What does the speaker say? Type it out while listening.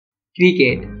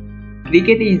Cricket.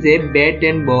 Cricket is a bat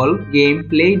and ball game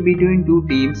played between two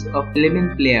teams of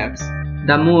 11 players.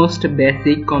 The most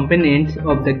basic components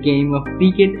of the game of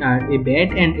cricket are a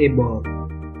bat and a ball.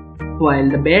 While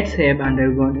the bats have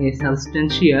undergone a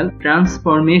substantial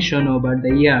transformation over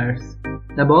the years,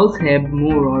 the balls have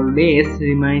more or less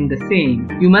remained the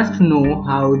same. You must know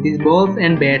how these balls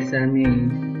and bats are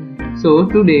made. So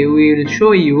today we will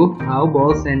show you how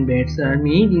balls and bats are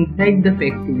made inside the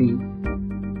factory.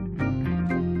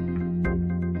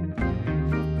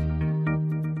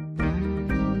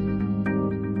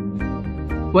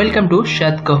 Welcome to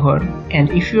Shad Kahar, and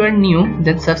if you are new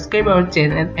then subscribe our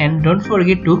channel and don't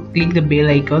forget to click the bell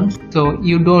icon so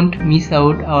you don't miss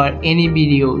out our any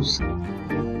videos.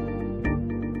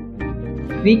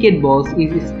 Cricket balls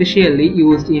is especially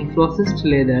used in processed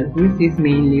leather which is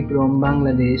mainly from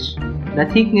Bangladesh. The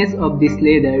thickness of this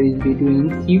leather is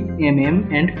between 6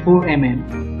 mm and 4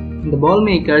 mm. The ball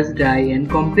makers dry and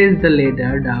compress the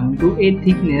leather down to a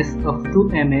thickness of 2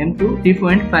 mm to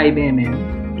 3.5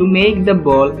 mm. To make the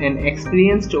ball, an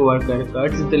experienced worker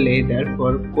cuts the leather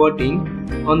for coating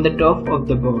on the top of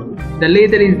the ball. The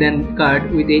leather is then cut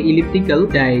with a elliptical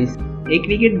dies. A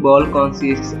cricket ball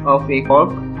consists of a cork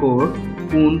core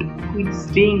wound with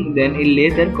string, then a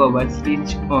leather cover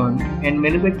stitched on, and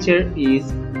manufacture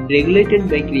is regulated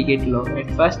by cricket law at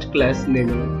first class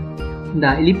level.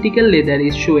 The elliptical leather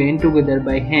is sewn together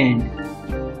by hand.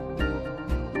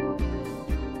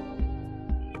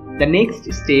 The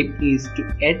next step is to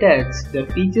attach the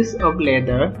pieces of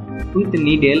leather with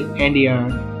needle and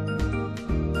yarn.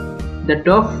 The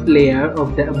top layer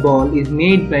of the ball is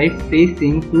made by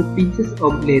pressing two pieces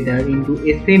of leather into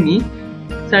a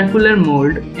semi-circular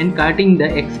mold and cutting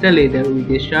the extra leather with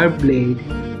a sharp blade.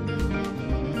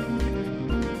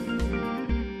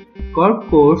 Cork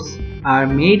cores are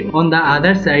made on the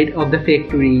other side of the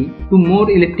factory. Two more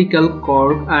elliptical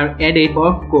cork are added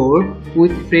cork core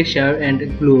with pressure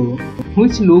and glue,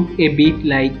 which look a bit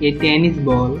like a tennis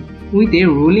ball. With a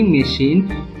rolling machine,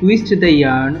 twist the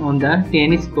yarn on the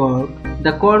tennis cork.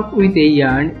 The cork with a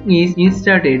yarn is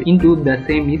inserted into the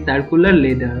semi-circular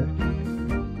leather.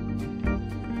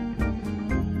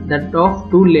 The top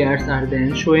two layers are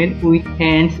then sewn with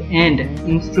hands and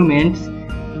instruments.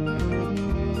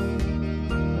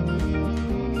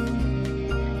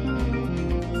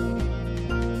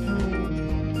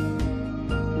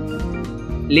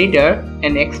 Later,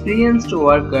 an experienced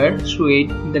worker sewed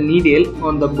the needle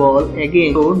on the ball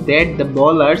again so that the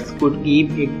bowlers could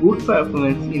give a good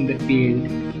performance in the field.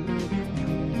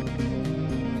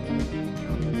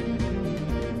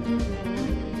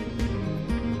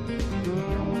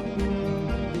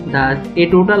 Thus, a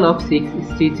total of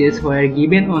 6 stitches were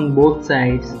given on both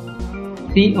sides,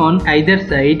 3 on either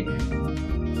side.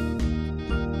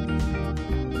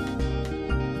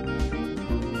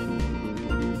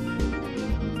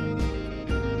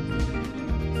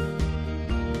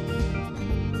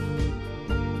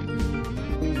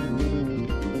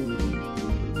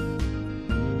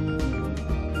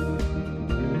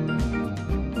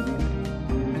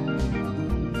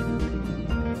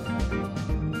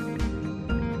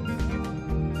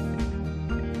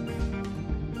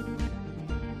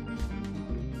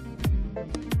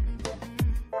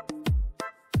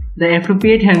 The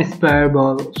appropriate handspire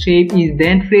ball shape is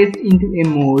then pressed into a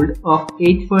mold of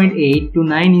 8.8 to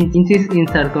 9 inches in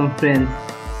circumference.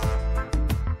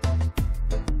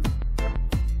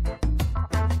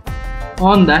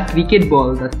 On the cricket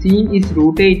ball, the seam is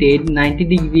rotated 90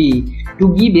 degrees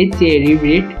to give a cherry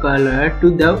red color to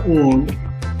the wound.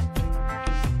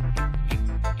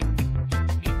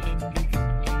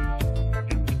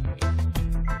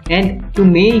 And to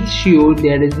make sure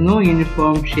there is no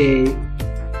uniform shape,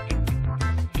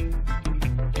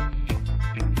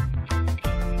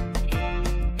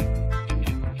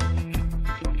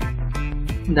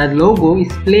 the logo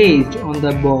is placed on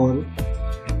the ball.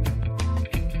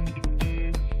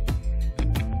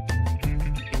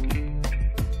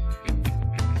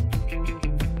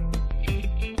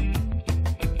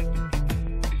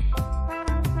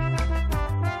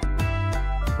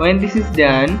 When this is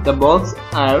done, the balls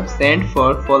are sent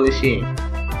for polishing.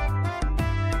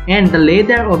 And the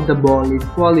leather of the ball is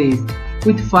polished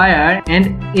with fire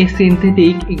and a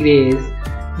synthetic grease.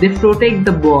 They protect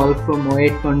the ball from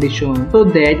wet conditions so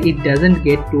that it doesn't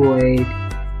get too wet.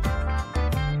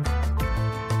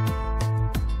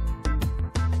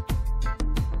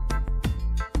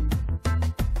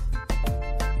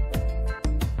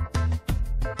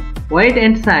 Weight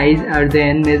and size are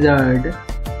then measured.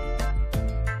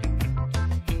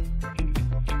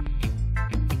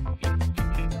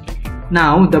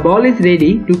 Now the ball is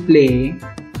ready to play.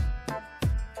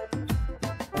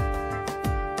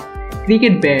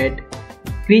 Cricket bat.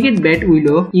 Cricket bat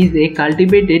willow is a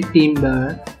cultivated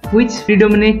timber which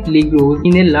predominantly grows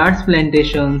in a large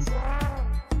plantations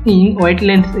in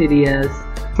wetlands areas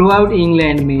throughout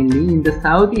England, mainly in the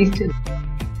southeast.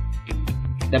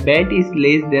 The bat is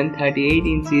less than 38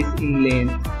 inches in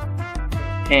length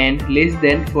and less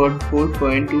than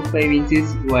 4.25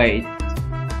 inches wide.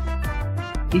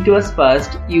 It was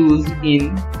first used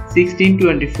in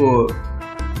 1624.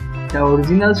 The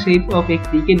original shape of a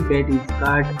cricket bat is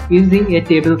cut using a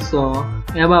table saw.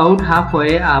 About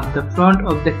halfway up the front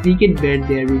of the cricket bat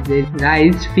there is a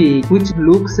raised peak which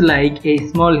looks like a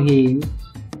small hill.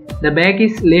 The back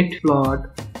is left flat.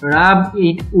 Rub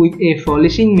it with a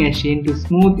polishing machine to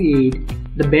smooth it.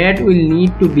 The bat will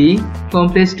need to be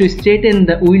compressed to straighten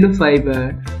the willow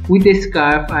fiber with a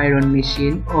scarf iron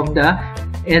machine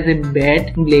as a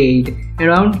bat blade.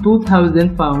 Around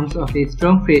 2000 pounds of a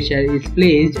strong pressure is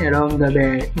placed around the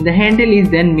bat. The handle is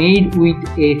then made with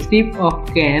a strip of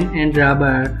can and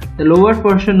rubber. The lower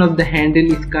portion of the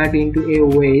handle is cut into a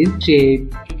wedge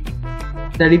shape,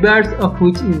 the reverse of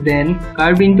which is then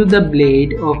carved into the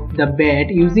blade of the bat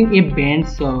using a band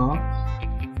saw.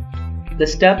 The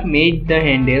stuff made the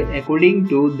handle according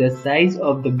to the size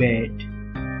of the bat.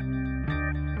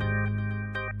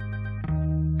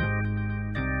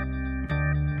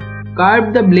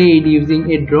 Carve the blade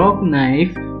using a draw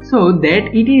knife so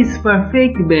that it is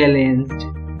perfectly balanced.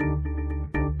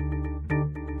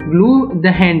 Glue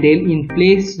the handle in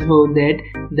place so that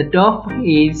the top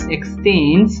edge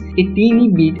extends a teeny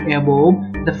bit above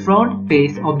the front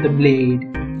face of the blade.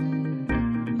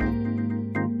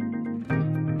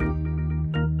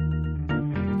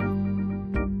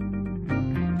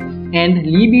 And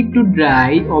leave it to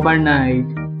dry overnight.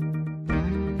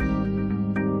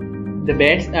 The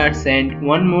bats are sent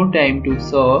one more time to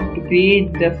saw to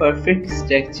create the perfect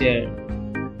structure.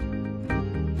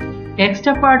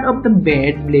 Extra part of the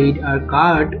bat blade are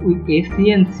cut with a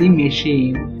CNC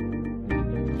machine.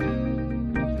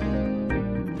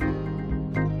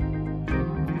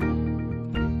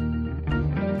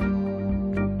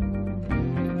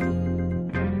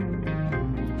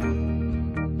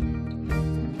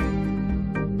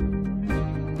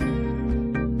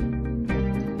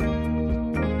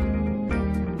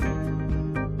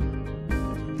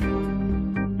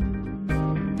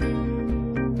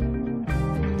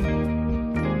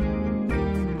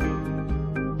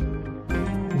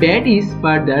 Bat is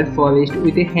further polished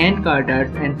with a hand cutter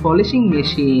and polishing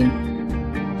machine.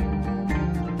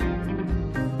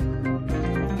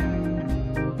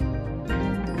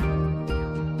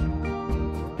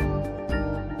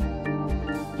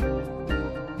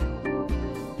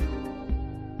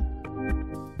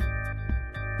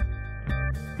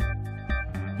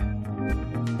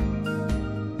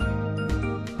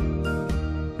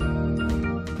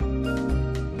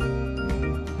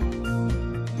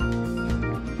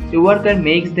 The worker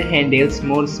makes the handles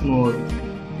more smooth.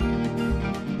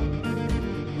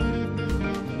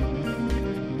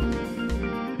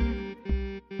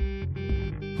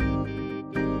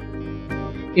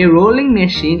 A rolling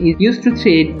machine is used to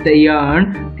thread the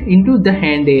yarn into the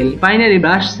handle. Finally,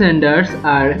 brush sanders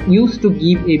are used to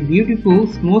give a beautiful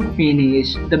smooth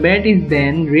finish. The bat is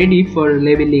then ready for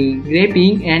leveling,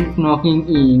 graping and knocking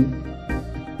in.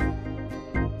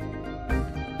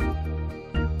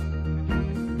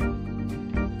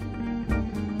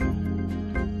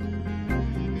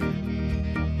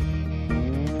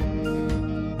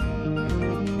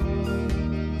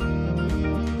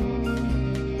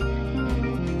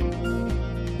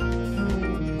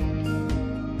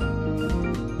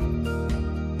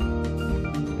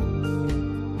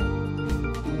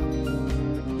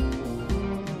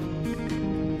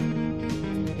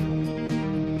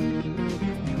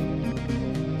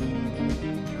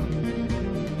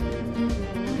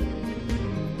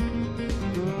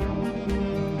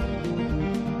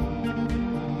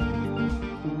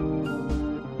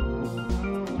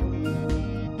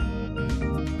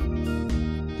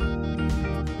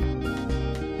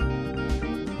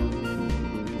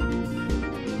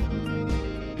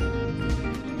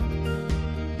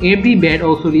 Every bat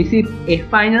also receives a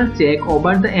final check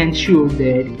over the ensure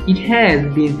that it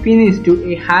has been finished to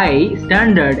a high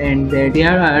standard and that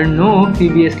there are no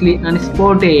previously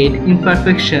unspotted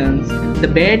imperfections. The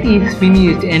bat is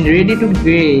finished and ready to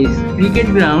graze cricket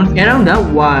grounds around the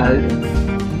world.